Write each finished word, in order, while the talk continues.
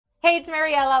Hey, it's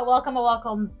Mariella.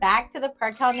 Welcome back to the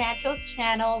PerCal Naturals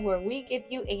channel, where we give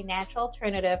you a natural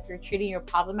alternative for treating your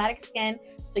problematic skin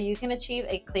so you can achieve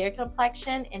a clear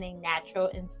complexion in a natural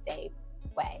and safe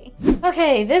way.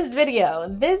 Okay, this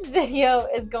video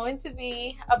is going to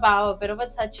be about a bit of a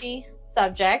touchy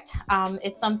subject.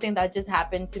 It's something that just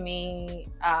happened to me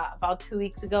about 2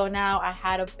 weeks ago now. I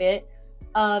had a bit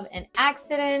of an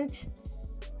accident,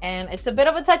 and it's a bit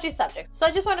of a touchy subject. So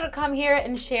I just wanted to come here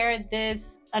and share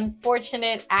this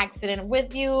unfortunate accident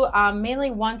with you.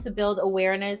 Mainly want to build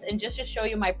awareness and just to show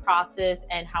you my process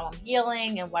and how I'm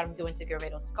healing and what I'm doing to get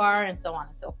rid of scar and so on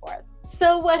and so forth.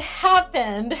 So what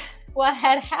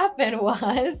had happened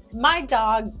was my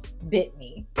dog bit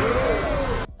me.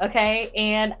 Okay,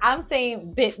 and I'm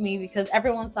saying bit me because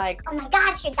everyone's like, oh my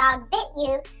gosh, your dog bit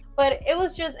you. But it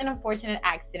was just an unfortunate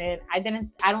accident. I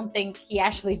don't think he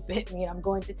actually bit me, and I'm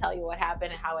going to tell you what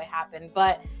happened and how it happened.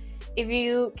 But if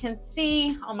you can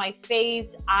see on my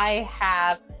face, I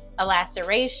have a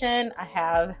laceration, I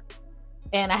have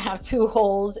 2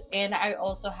 holes, and I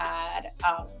also had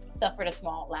suffered a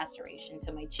small laceration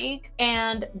to my cheek.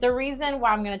 And the reason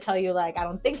why I'm going to tell you, like, I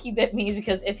don't think he bit me is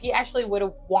because if he actually would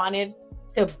have wanted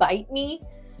to bite me,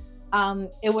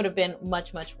 it would have been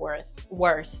much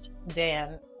worse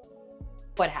than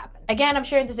what happened. Again, I'm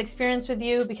sharing this experience with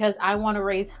you because I want to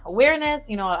raise awareness.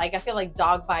 You know, like, I feel like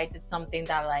dog bites, it's something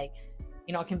that, like,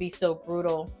 you know, can be so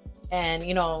brutal. And,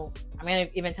 you know, I'm gonna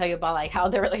even tell you about, like, how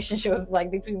the relationship,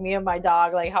 like, between me and my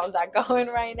dog, like, how's that going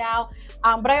right now.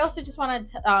 But I also just wanted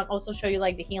to also show you,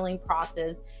 like, the healing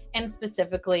process and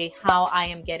specifically how I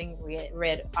am getting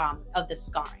rid of the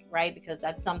scarring, right? Because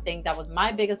that's something that was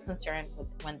my biggest concern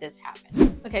when this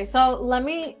happened. Okay, so let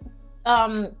me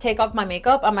take off my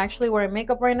makeup. I'm actually wearing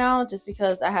makeup right now just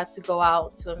because I had to go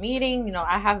out to a meeting. You know,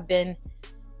 I have been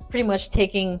pretty much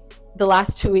taking the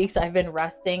last 2 weeks, I've been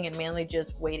resting and mainly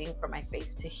just waiting for my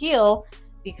face to heal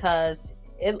because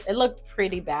it looked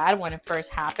pretty bad when it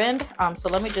first happened. So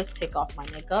let me just take off my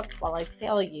makeup while I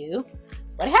tell you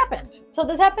what happened. So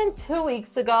this happened 2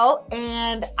 weeks ago,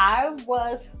 and I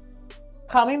was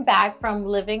coming back from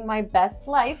living my best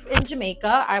life in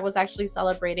Jamaica. I was actually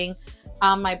celebrating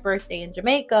my birthday in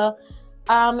Jamaica.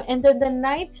 And then the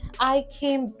night I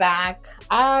came back,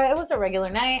 it was a regular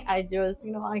night. I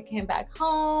came back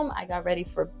home, I got ready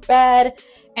for bed,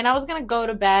 and I was gonna go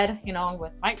to bed, you know,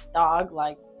 with my dog,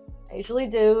 like I usually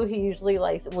do. He usually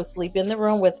would sleep in the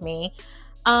room with me.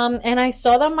 And I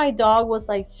saw that my dog was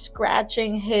like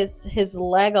scratching his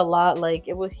leg a lot. Like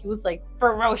he was like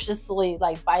ferociously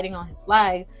like biting on his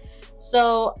leg.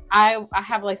 So I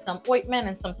have like some ointment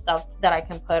and some stuff that I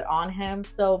can put on him.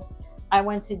 So I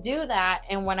went to do that,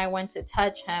 and when I went to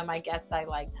touch him, I guess I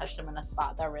like touched him in a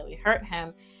spot that really hurt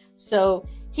him. So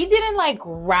he didn't like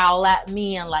growl at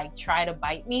me and like try to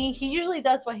bite me. He usually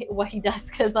does what he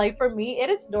does, because like for me, it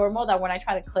is normal that when I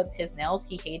try to clip his nails,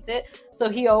 he hates it. So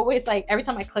he always, like, every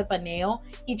time I clip a nail,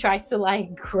 he tries to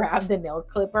like grab the nail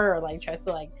clipper or like tries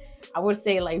to, like, I would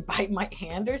say, like, bite my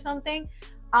hand or something.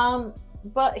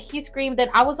 But he screamed,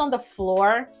 and I was on the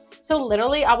floor. So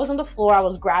literally I was on the floor, I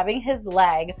was grabbing his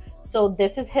leg. So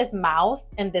this is his mouth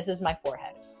and this is my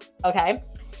forehead. Okay.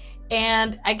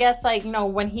 And I guess, like, you know,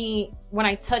 when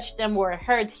I touched him where it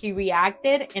hurt, he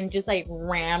reacted and just like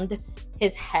rammed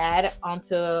his head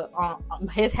onto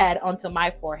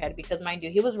my forehead, because mind you,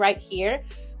 he was right here.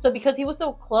 So because he was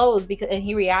so close, and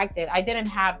he reacted, I didn't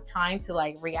have time to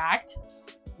like react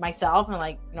myself and,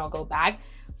 like, you know, go back.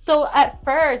 So at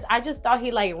first I just thought he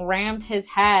like rammed his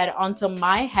head onto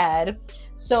my head.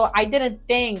 So I didn't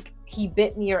think he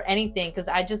bit me or anything, because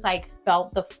I just like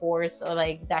felt the force of,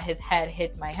 like, that his head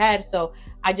hits my head. So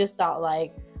I just thought,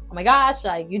 like, oh my gosh,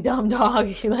 like, you dumb dog,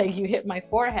 like, you hit my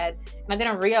forehead. And I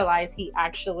didn't realize he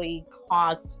actually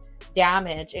caused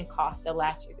damage and caused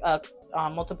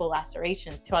multiple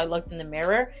lacerations, till I looked in the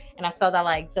mirror and I saw that,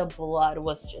 like, the blood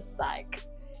was just like,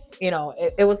 you know,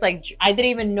 it was like, I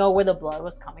didn't even know where the blood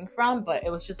was coming from, but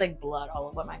it was just like blood all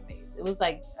over my face. It was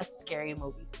like a scary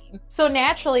movie scene. So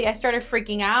naturally I started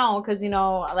freaking out because, you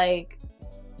know, like,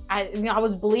 I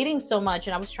was bleeding so much,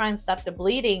 and I was trying to stop the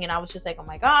bleeding, and I was just like, oh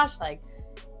my gosh, like,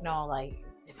 you know, like,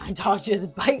 did my dog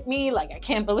just bite me? Like, I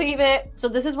can't believe it. So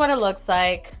this is what it looks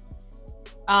like.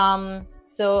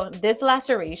 So this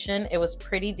laceration, it was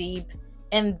pretty deep.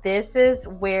 And this is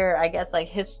where, I guess, like,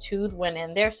 his tooth went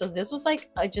in there. So this was like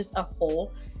just a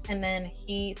hole. And then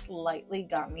he slightly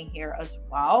got me here as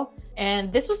well.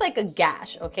 And this was like a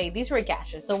gash, okay? These were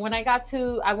gashes. So when I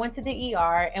went to the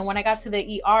ER. And when I got to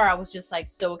the ER, I was just like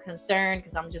so concerned,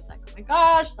 because I'm just like, oh my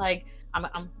gosh, like,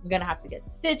 I'm gonna have to get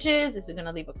stitches. Is it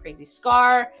gonna leave a crazy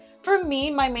scar? For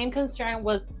me, my main concern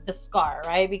was the scar,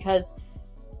 right? Because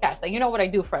guys, like, you know what I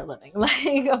do for a living.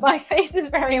 Like, my face is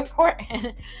very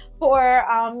important for,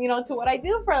 you know, to what I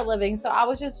do for a living. So I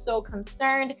was just so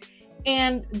concerned.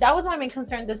 And that was my main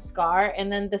concern, the scar.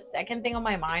 And then the second thing on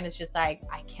my mind is just like,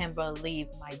 I can't believe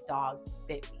my dog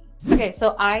bit me. Okay,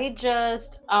 so I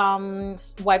just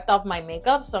wiped off my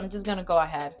makeup, so I'm just gonna go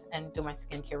ahead and do my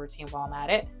skincare routine while I'm at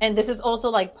it. And this is also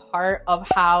like part of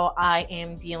how I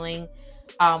am dealing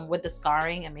with the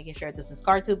scarring and making sure it doesn't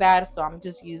scar too bad. So I'm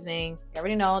just using, you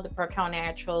already know, the PerCal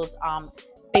Naturals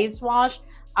face wash.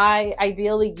 I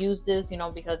ideally use this, you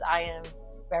know, because I am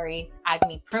very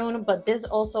acne prone, but this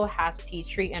also has tea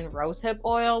tree and rosehip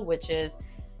oil, which is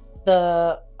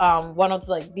the one of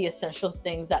like the essential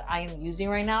things that I am using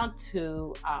right now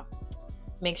to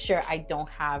make sure I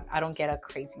don't get a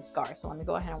crazy scar. So let me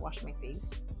go ahead and wash my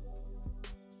face.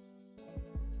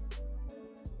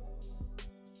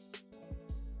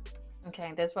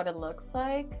 Okay, this is what it looks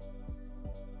like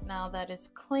now that it's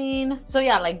clean. So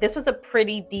yeah, like this was a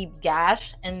pretty deep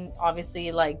gash, and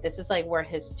obviously like this is like where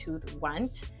his tooth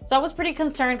went. So I was pretty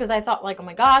concerned because I thought like, oh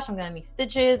my gosh, I'm gonna need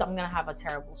stitches, I'm gonna have a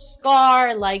terrible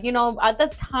scar. Like, you know, at the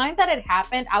time that it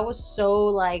happened, I was so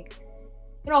like,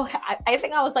 you know, I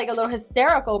think I was like a little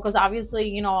hysterical because obviously,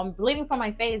 you know, I'm bleeding from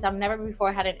my face. I've never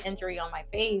before had an injury on my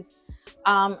face.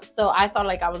 So I thought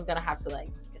like I was gonna have to like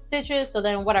get stitches. So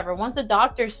then whatever, once the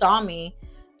doctor saw me,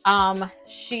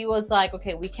 she was like,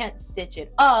 okay, we can't stitch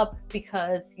it up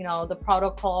because, you know, the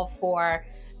protocol for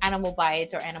animal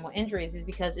bites or animal injuries is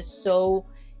because it's so,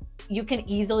 you can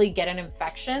easily get an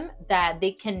infection that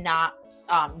they cannot,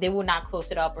 they will not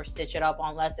close it up or stitch it up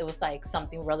unless it was like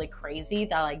something really crazy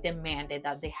that like demanded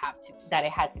that that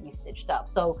it had to be stitched up.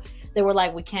 So they were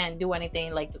like, we can't do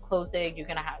anything like to close it.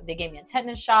 They gave me a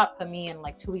tetanus shot, put me in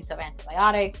like 2 weeks of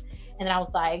antibiotics. And then I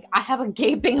was like, I have a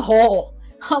gaping hole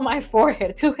on my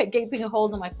forehead, 2 gaping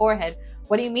holes on my forehead.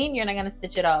 What do you mean you're not gonna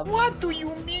stitch it up? What do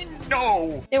you mean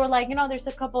no? They were like, you know, there's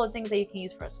a couple of things that you can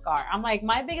use for a scar. I'm like,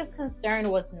 my biggest concern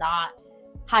was not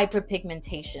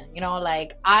hyperpigmentation. You know,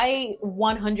 like I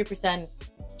 100%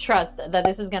 trust that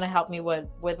this is gonna help me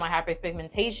with my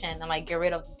hyperpigmentation and like get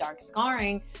rid of the dark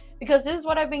scarring, because this is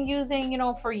what I've been using, you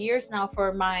know, for years now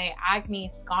for my acne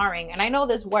scarring. And I know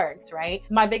this works, right?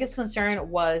 My biggest concern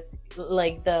was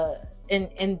like the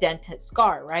indented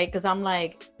scar, right? Because I'm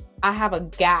like, I have a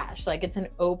gash, like it's an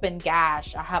open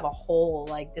gash, I have a hole,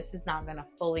 like this is not gonna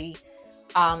fully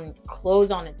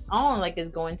close on its own, like it's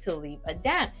going to leave a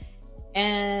dent.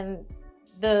 And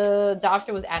the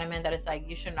doctor was adamant that it's like,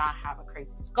 you should not have a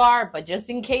crazy scar, but just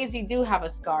in case you do have a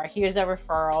scar, here's a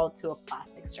referral to a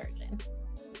plastic surgeon.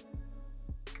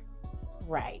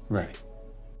 Right.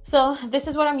 So this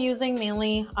is what I'm using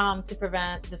mainly to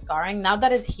prevent the scarring now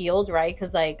that it's healed, right?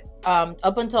 Because like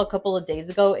up until a couple of days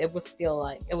ago, it was still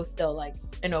like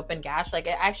an open gash. Like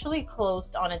it actually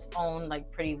closed on its own like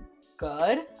pretty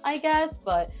good, I guess.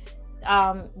 But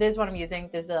this is what I'm using.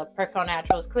 This is a PerCal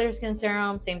Naturals Clear Skin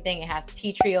Serum. Same thing. It has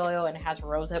tea tree oil and it has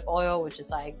rosehip oil, which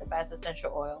is like the best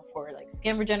essential oil for like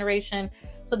skin regeneration.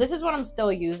 So this is what I'm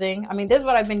still using. I mean, this is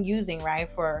what I've been using, right,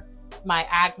 for my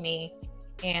acne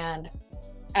and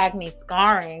acne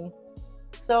scarring.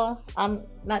 So I'm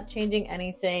not changing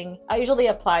anything. I usually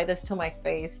apply this to my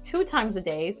face 2 times a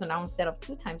day. So now instead of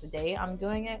 2 times a day, I'm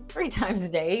doing it 3 times a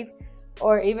day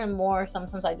or even more.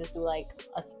 Sometimes I just do like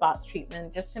a spot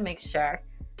treatment just to make sure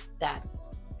that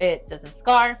it doesn't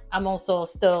scar. I'm also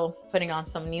still putting on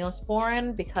some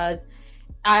Neosporin because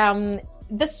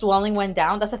the swelling went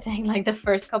down. That's the thing, like the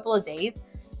first couple of days,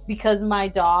 because my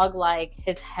dog, like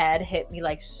his head hit me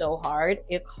like so hard,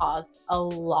 it caused a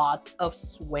lot of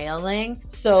swelling.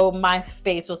 So my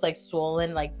face was like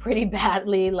swollen like pretty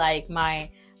badly. Like my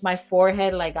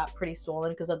forehead like got pretty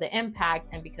swollen because of the impact,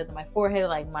 and because of my forehead,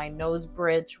 like my nose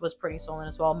bridge was pretty swollen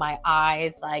as well. My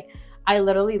eyes, like I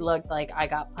literally looked like I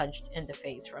got punched in the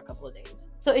face for a couple of days.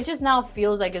 So it just now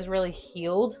feels like it's really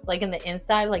healed, like in the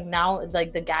inside. Like now,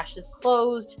 like the gash is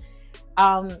closed.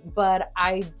 But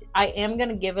I am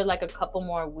gonna give it like a couple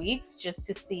more weeks just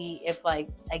to see if like,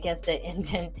 I guess the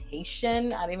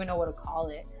indentation, I don't even know what to call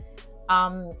it,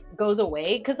 goes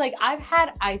away. Cause like I've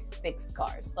had ice pick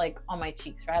scars like on my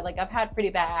cheeks, right? Like I've had pretty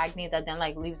bad acne that then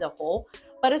like leaves a hole,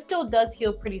 but it still does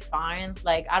heal pretty fine.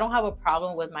 Like I don't have a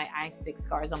problem with my ice pick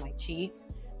scars on my cheeks,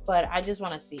 but I just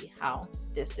want to see how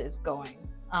this is going.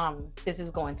 This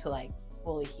is going to like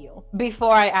fully heal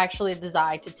before I actually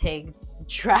decide to take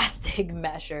drastic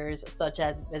measures such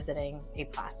as visiting a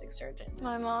plastic surgeon.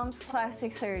 My mom's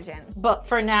plastic surgeon. But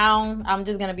for now, I'm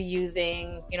just gonna be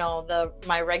using, you know,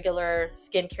 my regular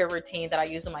skincare routine that I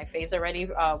use on my face already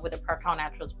with the PerCal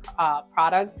Naturals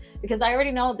products, because I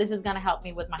already know this is gonna help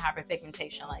me with my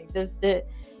hyperpigmentation. Like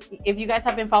if you guys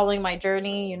have been following my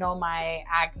journey, you know my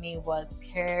acne was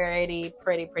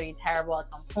pretty terrible at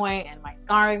some point, and my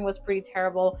scarring was pretty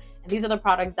terrible. And these are the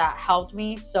products that helped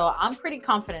me, so I'm pretty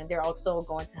confident they're also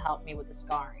going to help me with the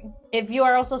scarring. If you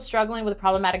are also struggling with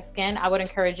problematic skin, I would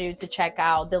encourage you to check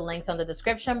out the links on the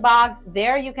description box.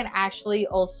 There you can actually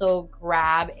also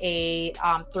grab a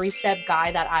 3-step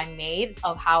guide that I made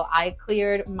of how I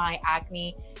cleared my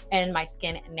acne and my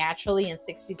skin naturally in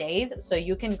 60 days. So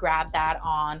you can grab that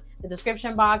on the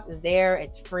description box. Is there,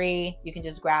 it's free. You can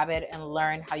just grab it and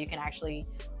learn how you can actually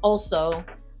also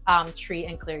treat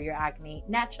and clear your acne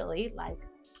naturally, like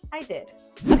I did.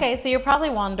 Okay, so you're probably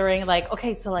wondering, like,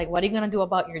 okay, so like, what are you gonna do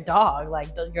about your dog? Like,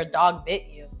 your dog bit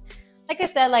you. Like I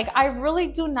said, like, I really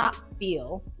do not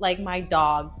feel like my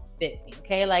dog bit me,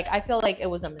 okay? Like, I feel like it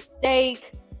was a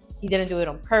mistake. He didn't do it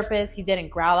on purpose. He didn't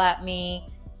growl at me.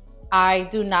 I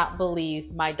do not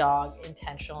believe my dog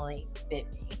intentionally bit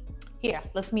me. Here,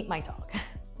 let's meet my dog.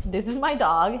 This is my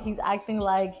dog. He's acting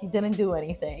like he didn't do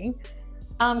anything.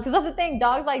 Because that's the thing,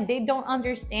 dogs, like, they don't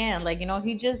understand. Like, you know,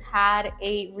 he just had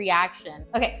a reaction.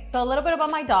 Okay, so a little bit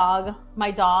about my dog. My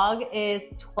dog is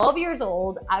 12 years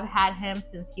old. I've had him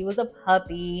since he was a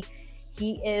puppy.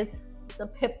 He's a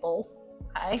Pitbull,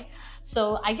 okay?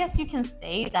 So I guess you can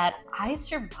say that I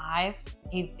survived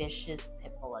a vicious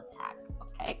Pitbull attack,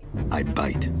 okay? I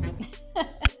bite.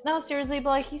 No, seriously, but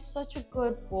like, he's such a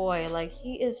good boy. Like,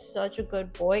 he is such a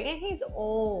good boy, and he's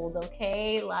old,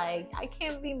 okay? Like, I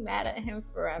can't be mad at him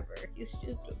forever. He's just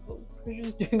the most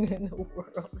precious thing in the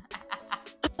world.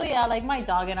 So yeah, like, my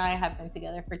dog and I have been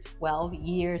together for 12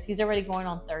 years. He's already going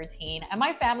on 13, and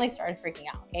my family started freaking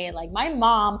out, okay? Like, my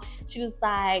mom, she was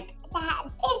like, that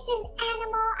vicious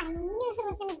animal, I knew he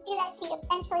was gonna do that to you.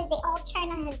 Eventually they all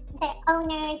turn on their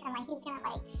owners, and like, he's gonna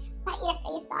like bite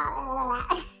your face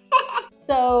off.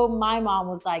 So my mom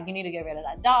was like, you need to get rid of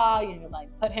that dog. You need to like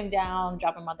put him down,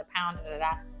 drop him on the pound,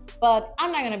 But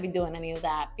I'm not gonna be doing any of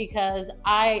that, because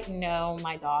I know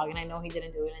my dog, and I know he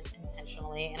didn't do it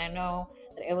intentionally, and I know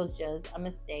that it was just a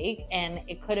mistake, and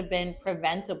it could have been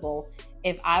preventable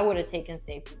if I would have taken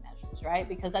safety measures, right?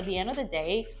 Because at the end of the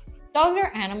day, dogs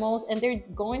are animals, and they're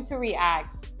going to react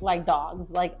like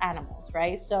dogs, like animals,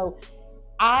 right? So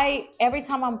every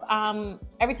time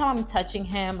I'm touching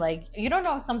him, like, you don't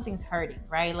know if something's hurting,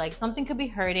 right? Like, something could be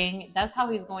hurting. That's how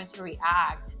he's going to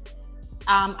react.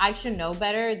 I should know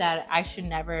better, that I should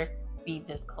never be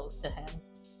this close to him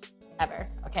ever,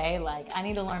 okay? Like, I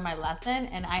need to learn my lesson,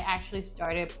 and I actually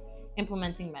started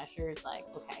implementing measures like,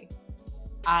 okay,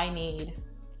 I need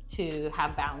to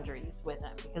have boundaries with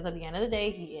him, because at the end of the day,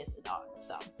 he is a dog.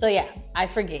 So yeah, I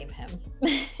forgave him.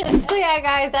 So yeah,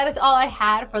 guys, that is all I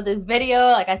had for this video.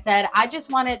 Like I said, I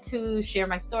just wanted to share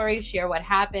my story, share what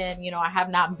happened. You know, I have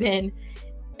not been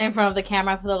in front of the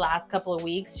camera for the last couple of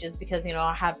weeks, just because, you know,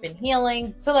 I have been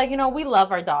healing. So like, you know, we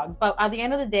love our dogs, but at the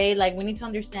end of the day, like, we need to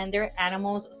understand they're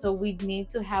animals, so we need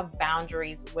to have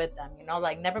boundaries with them, you know?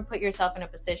 Like, never put yourself in a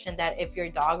position that if your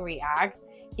dog reacts,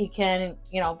 he can,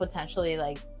 you know, potentially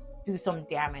like do some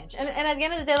damage. And at the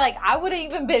end of the day, like, I would have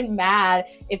even been mad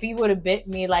if he would have bit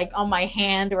me like on my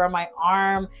hand or on my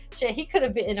arm. Shit, he could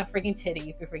have bitten a freaking titty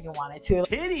if he freaking wanted to.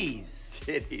 Titties.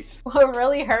 What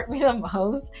really hurt me the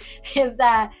most is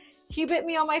that he bit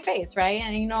me on my face, right?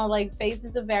 And you know, like, face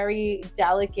is a very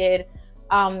delicate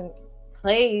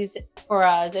place for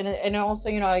us, and also,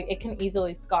 you know, it can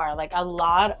easily scar. Like, a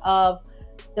lot of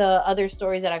the other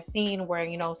stories that I've seen where,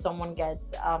 you know, someone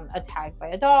gets attacked by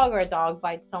a dog, or a dog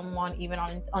bites someone even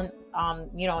on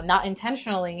you know, not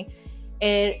intentionally,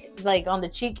 it, like, on the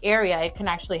cheek area, it can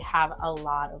actually have a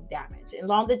lot of damage. And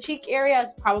on the cheek area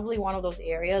is probably one of those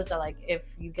areas that, like,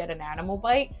 if you get an animal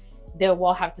bite, they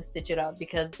will have to stitch it up,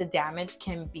 because the damage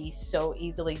can be so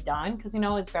easily done, because, you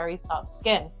know, it's very soft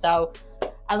skin. So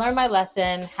I learned my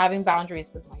lesson, having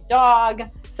boundaries with my dog.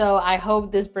 So I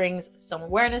hope this brings some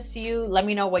awareness to you. Let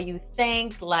me know what you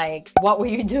think. Like, what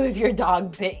would you do if your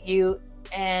dog bit you?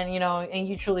 And, you know, and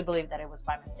you truly believe that it was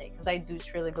by mistake, because I do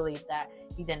truly believe that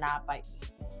he did not bite me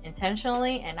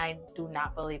intentionally, and I do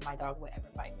not believe my dog would ever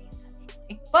bite me intentionally.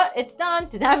 me. But it's done.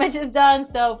 The damage is done.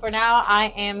 So for now,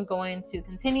 I am going to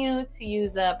continue to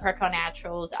use the PerCal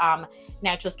Naturals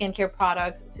natural skincare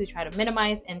products to try to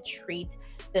minimize and treat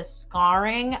the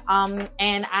scarring.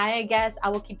 And I guess I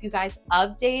will keep you guys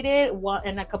updated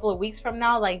in a couple of weeks from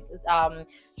now, like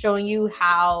showing you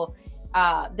how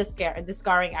the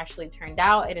scarring actually turned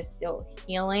out. It is still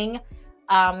healing.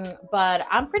 But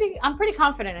I'm pretty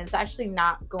confident it's actually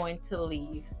not going to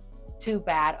leave too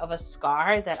bad of a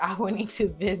scar that I will need to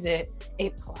visit a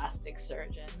plastic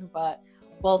surgeon, but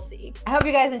we'll see. I hope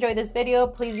you guys enjoyed this video.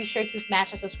 Please be sure to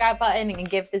smash the subscribe button and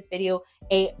give this video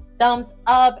a thumbs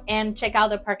up, and check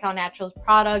out the PerCal Naturals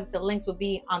products. The links will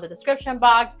be on the description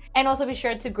box, and also be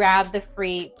sure to grab the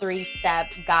free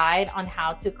 3-step guide on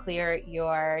how to clear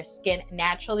your skin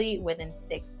naturally within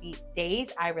 60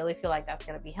 days. I really feel like that's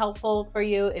going to be helpful for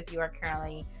you if you are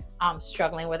currently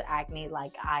struggling with acne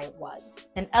like I was.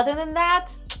 And other than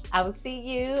that, I will see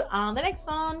you on the next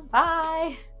one.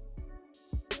 Bye.